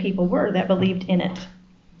old-fashioned the people were that believed in it.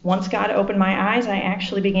 Once God opened my eyes, I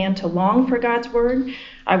actually began to long for God's word.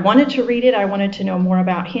 I wanted to read it. I wanted to know more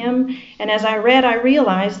about him. And as I read, I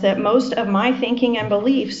realized that most of my thinking and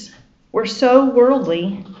beliefs were so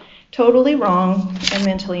worldly, totally wrong, and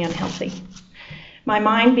mentally unhealthy. My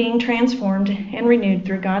mind being transformed and renewed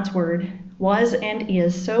through God's word was and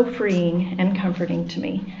is so freeing and comforting to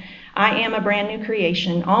me. I am a brand new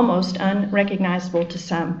creation, almost unrecognizable to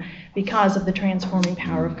some, because of the transforming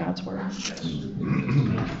power of God's word.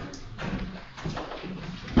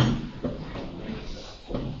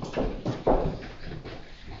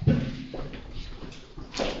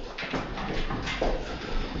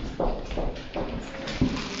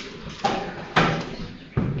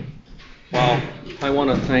 Well, I want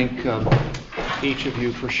to thank each of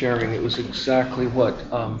you for sharing. It was exactly what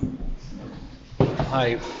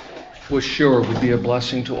I was sure would be a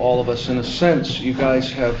blessing to all of us. In a sense, you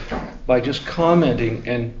guys have, by just commenting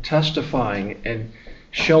and testifying and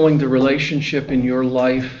showing the relationship in your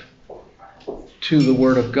life to the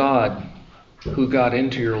Word of God, who got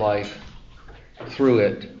into your life through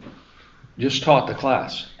it, just taught the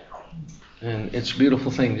class. And it's a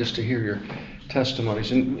beautiful thing just to hear your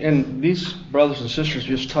testimonies. And these brothers and sisters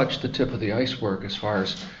just touched the tip of the iceberg as far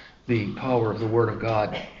as the power of the Word of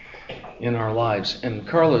God in our lives. And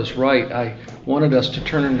Carla is right. I wanted us to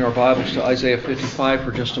turn in our Bibles to Isaiah 55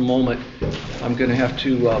 for just a moment. I'm going to have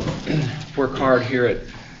to work hard here at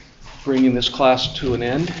bringing this class to an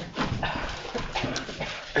end.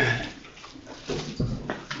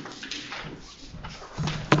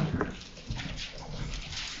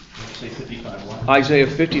 Isaiah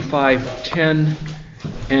 55, 10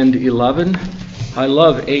 and 11. I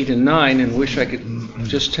love 8 and 9 and wish I could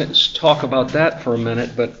just talk about that for a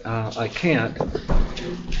minute, but I can't.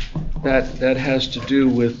 That has to do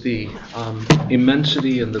with the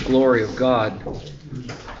immensity and the glory of God,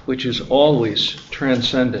 which is always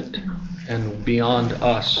transcendent and beyond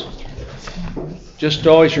us. Just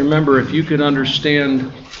always remember, if you could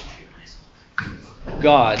understand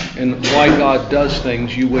God and why God does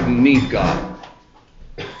things, you wouldn't need God.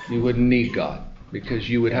 You wouldn't need God, because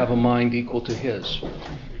you would have a mind equal to His.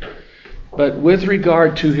 But with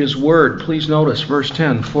regard to His Word, please notice verse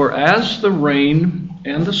 10. For as the rain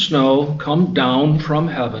and the snow come down from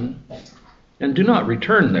heaven, and do not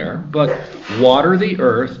return there, but water the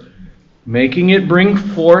earth, making it bring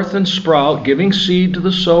forth and sprout, giving seed to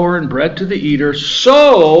the sower and bread to the eater,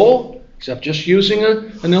 so, except just using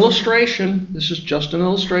an illustration, this is just an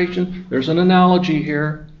illustration, there's an analogy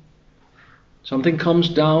here. Something comes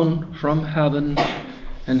down from heaven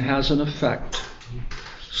and has an effect.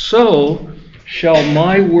 So shall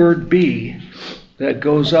my word be that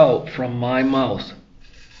goes out from my mouth.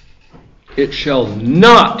 It shall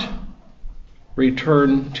not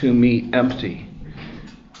return to me empty,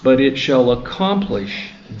 but it shall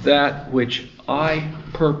accomplish that which I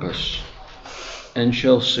purpose, and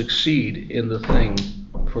shall succeed in the thing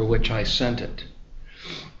for which I sent it.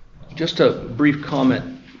 Just a brief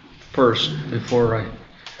comment first before I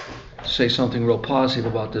say something real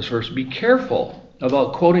positive about this verse. Be careful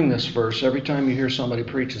about quoting this verse every time you hear somebody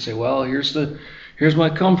preach and say, well, here's my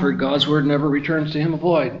comfort. God's word never returns to him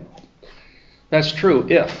void. That's true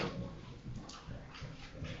if.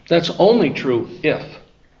 That's only true if.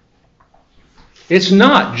 It's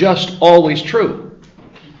not just always true.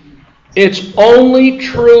 It's only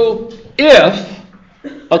true if,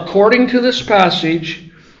 according to this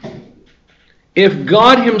passage, if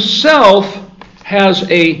God himself has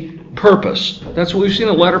a purpose. That's what we've seen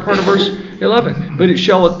in the latter part of verse 11. But it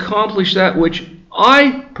shall accomplish that which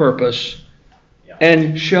I purpose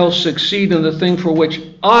and shall succeed in the thing for which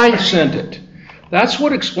I sent it. That's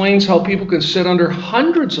what explains how people can sit under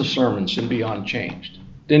hundreds of sermons and be unchanged.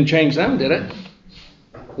 Didn't change them, did it?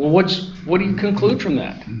 Well, what do you conclude from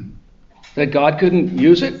that? That God couldn't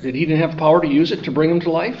use it? That he didn't have power to use it to bring them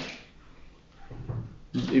to life?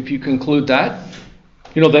 If you conclude that,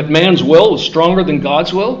 that man's will was stronger than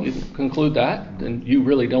God's will, you conclude that, then you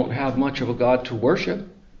really don't have much of a God to worship.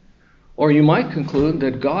 Or you might conclude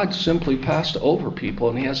that God simply passed over people,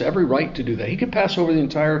 and he has every right to do that. He could pass over the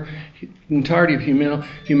entirety of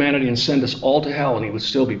humanity and send us all to hell, and he would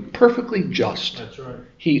still be perfectly just. That's right.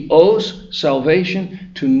 He owes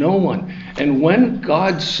salvation to no one. And when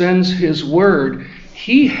God sends his word,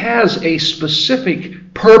 he has a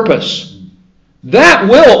specific purpose. That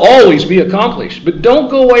will always be accomplished. But don't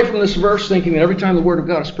go away from this verse thinking that every time the word of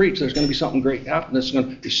God is preached, there's going to be something great happen. There's going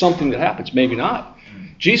to be something that happens. Maybe not.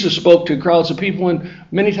 Jesus spoke to crowds of people, and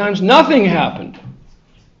many times nothing happened.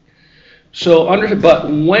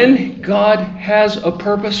 But when God has a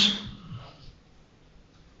purpose,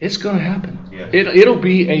 it's going to happen. Yeah. It'll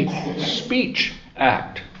be a speech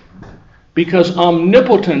act, because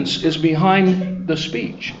omnipotence is behind the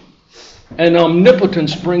speech, and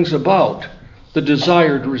omnipotence brings about the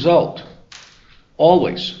desired result,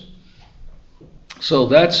 always. So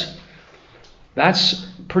that's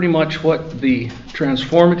pretty much what the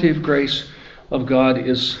transformative grace of God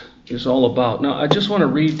is all about. Now, I just want to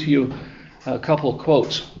read to you a couple of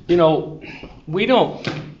quotes. We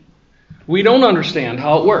don't understand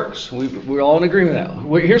how it works. We're all in agreement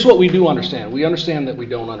with that. Here's what we do understand. We understand that we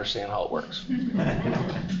don't understand how it works.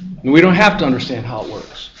 And we don't have to understand how it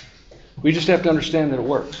works. We just have to understand that it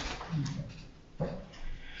works.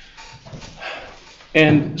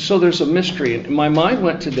 And so there's a mystery. And my mind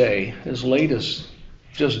went today, as late as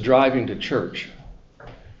just driving to church,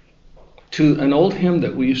 to an old hymn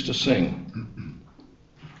that we used to sing.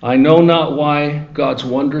 I know not why God's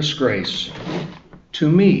wondrous grace to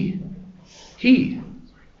me he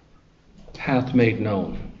hath made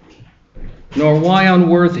known, nor why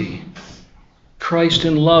unworthy Christ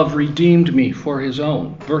in love redeemed me for his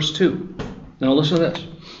own. Verse 2. Now listen to this.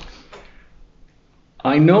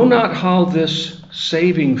 I know not how this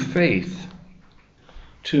saving faith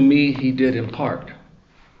to me he did impart.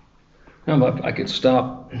 Now, I could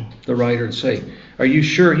stop the writer and say, are you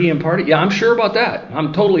sure he imparted? Yeah, I'm sure about that.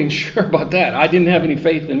 I'm totally sure about that. I didn't have any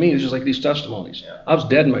faith in me. It's just like these testimonies. I was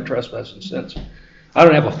dead in my trespasses and sins. I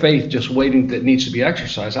don't have a faith just waiting that needs to be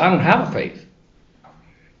exercised. I don't have a faith.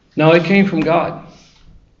 No, it came from God.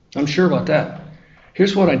 I'm sure about that.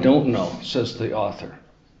 Here's what I don't know, says the author.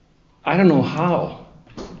 I don't know how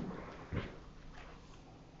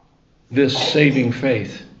this saving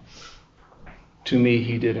faith to me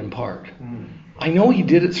he did impart. I know he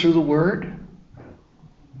did it through the word.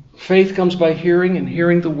 Faith comes by hearing, and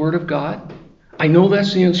hearing the word of God. I know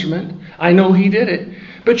that's the instrument. I know he did it.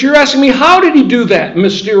 But you're asking me, how did he do that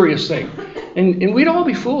mysterious thing? And we'd all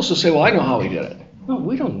be fools to say, well, I know how he did it. No,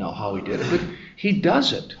 we don't know how he did it, but he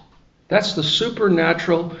does it. That's the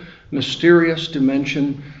supernatural, mysterious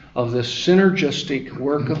dimension of this synergistic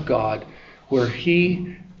work of God, where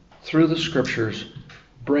he, through the scriptures,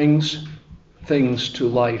 brings things to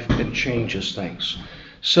life and changes things.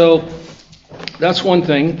 So that's one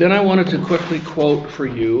thing. Then I wanted to quickly quote for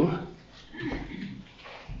you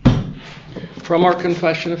from our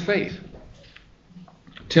Confession of Faith.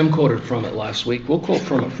 Tim quoted from it last week. We'll quote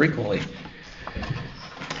from it frequently.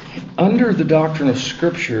 Under the doctrine of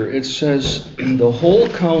Scripture, it says, the whole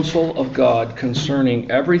counsel of God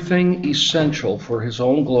concerning everything essential for his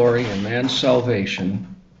own glory and man's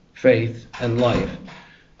salvation, faith, and life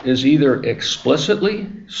is either explicitly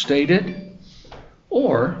stated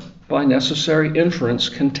or by necessary inference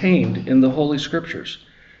contained in the Holy Scriptures.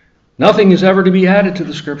 Nothing is ever to be added to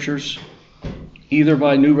the Scriptures, either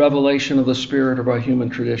by new revelation of the Spirit or by human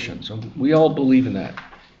tradition. So we all believe in that.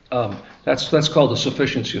 That's called the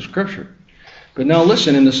sufficiency of Scripture. But now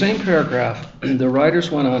listen, in the same paragraph, the writers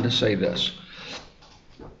went on to say this.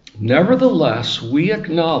 Nevertheless, we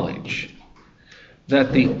acknowledge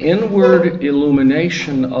that the inward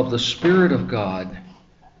illumination of the Spirit of God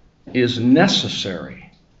is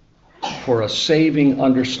necessary for a saving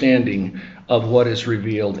understanding of what is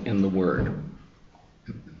revealed in the Word.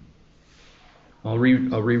 I'll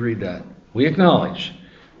reread that. We acknowledge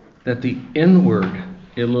that the inward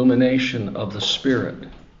illumination of the Spirit.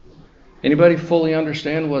 Anybody fully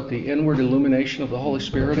understand what the inward illumination of the Holy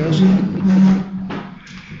Spirit is?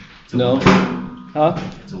 No? Huh?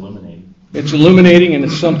 It's illuminating. It's illuminating, and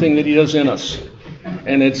it's something that He does in us.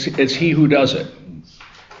 And it's He who does it.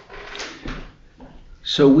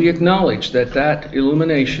 So we acknowledge that that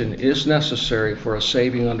illumination is necessary for a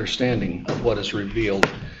saving understanding of what is revealed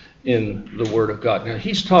in the Word of God. Now,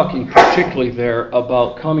 he's talking particularly there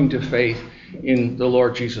about coming to faith in the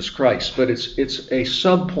Lord Jesus Christ, but it's a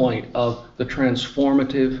subpoint of the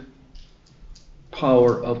transformative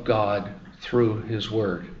power of God through His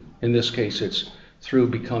Word. In this case, it's through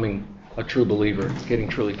becoming a true believer, getting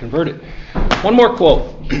truly converted. One more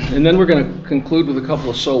quote, and then we're going to conclude with a couple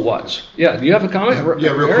of so whats. Yeah, do you have a comment?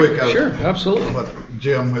 Yeah, real Eric? quick. Sure, absolutely.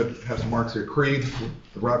 Jim has some marks here. Creed,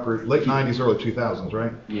 the rock group, late 90s, early 2000s,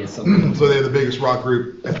 right? Yes. So they're the biggest rock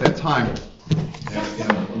group at that time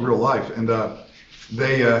in real life. And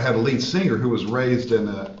they had a lead singer who was raised in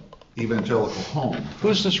an evangelical home.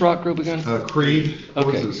 Who's this rock group again? Creed, Okay.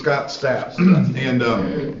 was it Scott Stapp.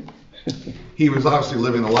 And he was obviously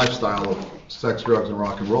living a lifestyle of sex, drugs, and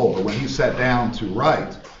rock and roll. But when he sat down to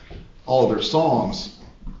write all of their songs,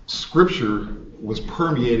 Scripture was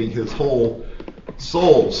permeating his whole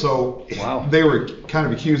soul. So they were kind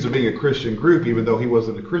of accused of being a Christian group, even though he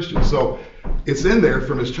wasn't a Christian. So it's in there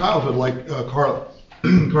from his childhood, like Carla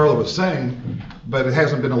was saying, but it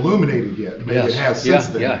hasn't been illuminated yet. Maybe it has since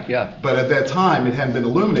then. Yeah. But at that time, it hadn't been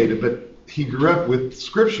illuminated. But he grew up with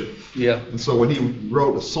Scripture. Yeah. And so when he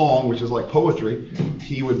wrote a song, which is like poetry,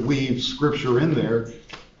 he would weave Scripture in there,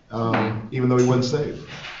 even though he wasn't saved.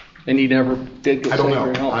 And he never did get I don't saved know.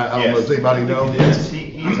 very well. I don't know. Does anybody know? Yes,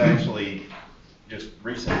 he's actually just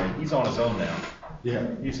recently. He's on his own now. Yeah.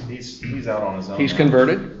 He's out on his own. He's now.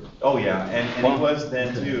 converted? Oh yeah, and he was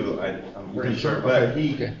then too. I'm pretty sure. But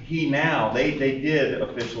he now they did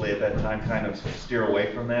officially at that time kind of steer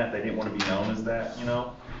away from that. They didn't want to be known as that, you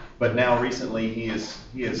know. But now recently he is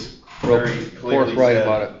very clearly forthright said,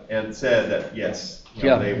 about it. and said that yes, you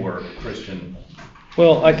know, they were Christian.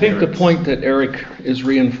 Well, I think the point that Eric is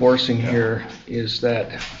reinforcing here is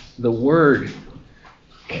that the Word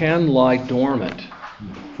can lie dormant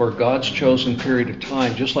for God's chosen period of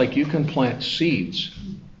time, just like you can plant seeds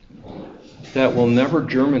that will never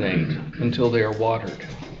germinate until they are watered.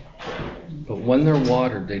 But when they're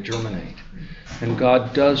watered, they germinate. And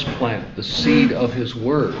God does plant the seed of His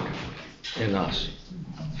Word in us.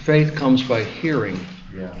 Faith comes by hearing.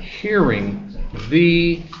 Hearing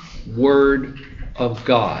the Word of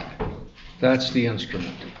God. That's the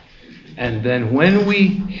instrument. And then when we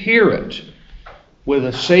hear it with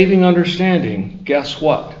a saving understanding, guess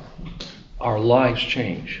what? Our lives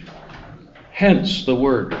change. Hence the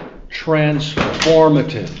word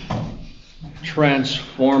transformative.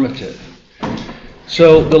 Transformative.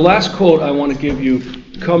 So the last quote I want to give you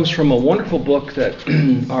comes from a wonderful book that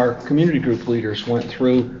our community group leaders went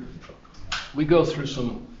through. We go through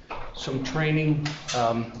some training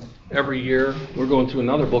every year. We're going through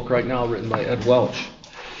another book right now written by Ed Welch.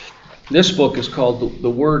 This book is called The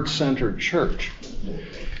Word-Centered Church.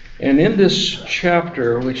 And in this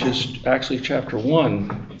chapter, which is actually chapter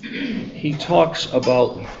 1, he talks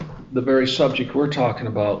about the very subject we're talking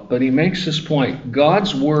about, but he makes this point.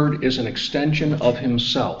 God's Word is an extension of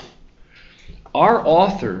Himself. Our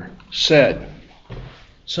author said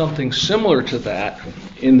something similar to that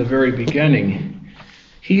in the very beginning.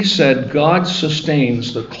 He said God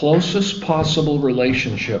sustains the closest possible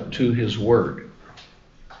relationship to His Word.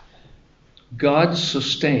 God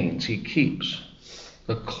sustains, He keeps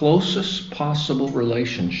the closest possible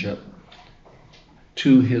relationship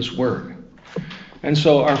to His Word. And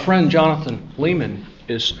so our friend Jonathan Lehman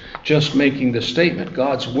is just making the statement,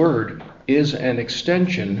 God's Word is an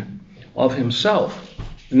extension of Himself.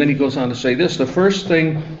 And then he goes on to say this, the first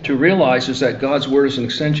thing to realize is that God's Word is an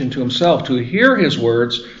extension to Himself. To hear His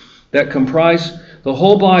words that comprise the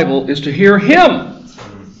whole Bible is to hear Him.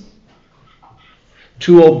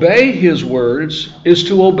 To obey His words is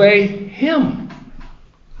to obey Him.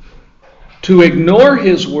 To ignore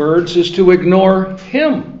His words is to ignore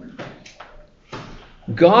Him.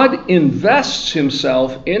 God invests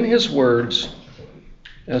Himself in His words.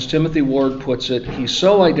 As Timothy Ward puts it, He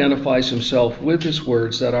so identifies Himself with His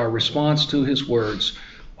words that our response to His words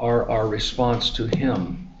are our response to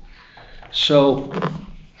Him. So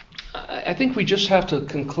I think we just have to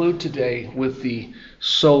conclude today with the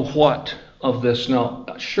so what of this. Now,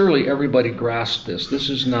 surely everybody grasped this. This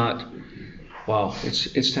is not, wow, it's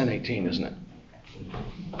 10:18, isn't it?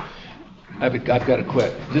 I've got to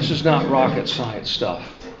quit. This is not rocket science stuff.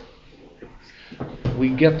 We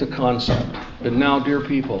get the concept. But now, dear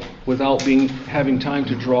people, without having time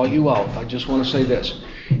to draw you out, I just want to say this.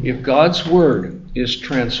 If God's Word is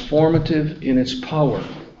transformative in its power,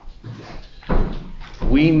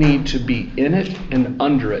 we need to be in it and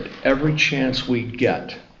under it every chance we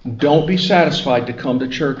get. Don't be satisfied to come to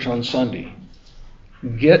church on Sunday.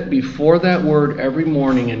 Get before that Word every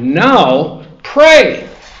morning, and now pray.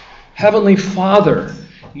 Heavenly Father,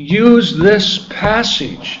 use this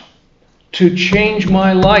passage to change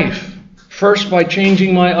my life. First by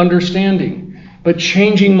changing my understanding, but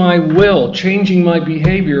changing my will, changing my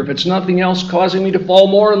behavior. If it's nothing else, causing me to fall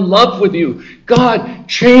more in love with you. God,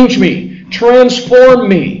 change me, transform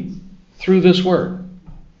me through this word.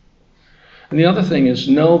 And the other thing is,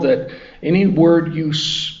 know that any word you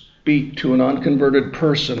speak to an unconverted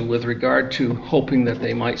person with regard to hoping that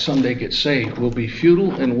they might someday get saved will be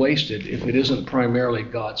futile and wasted if it isn't primarily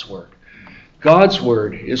God's word. God's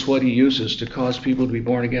word is what he uses to cause people to be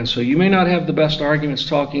born again. So you may not have the best arguments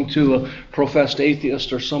talking to a professed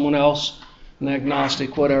atheist or someone else, an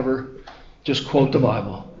agnostic, whatever. Just quote the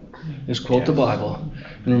Bible. Just quote the Bible.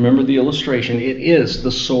 And remember the illustration. It is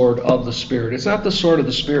the sword of the Spirit. It's not the sword of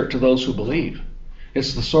the Spirit to those who believe.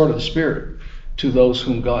 It's the sword of the Spirit to those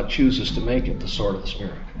whom God chooses to make it the sword of the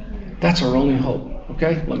Spirit. That's our only hope.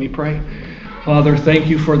 Okay? Let me pray. Father, thank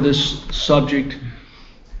you for this subject.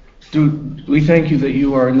 We thank you that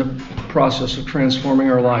you are in the process of transforming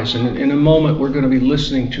our lives. And in a moment, we're going to be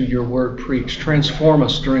listening to your word preached. Transform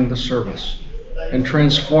us during the service and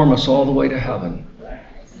transform us all the way to heaven.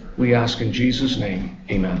 We ask in Jesus' name.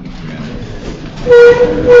 Amen.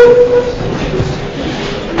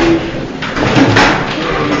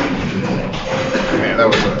 Man, that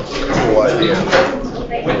was a cool idea.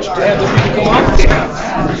 Which to have the people come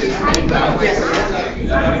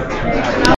up.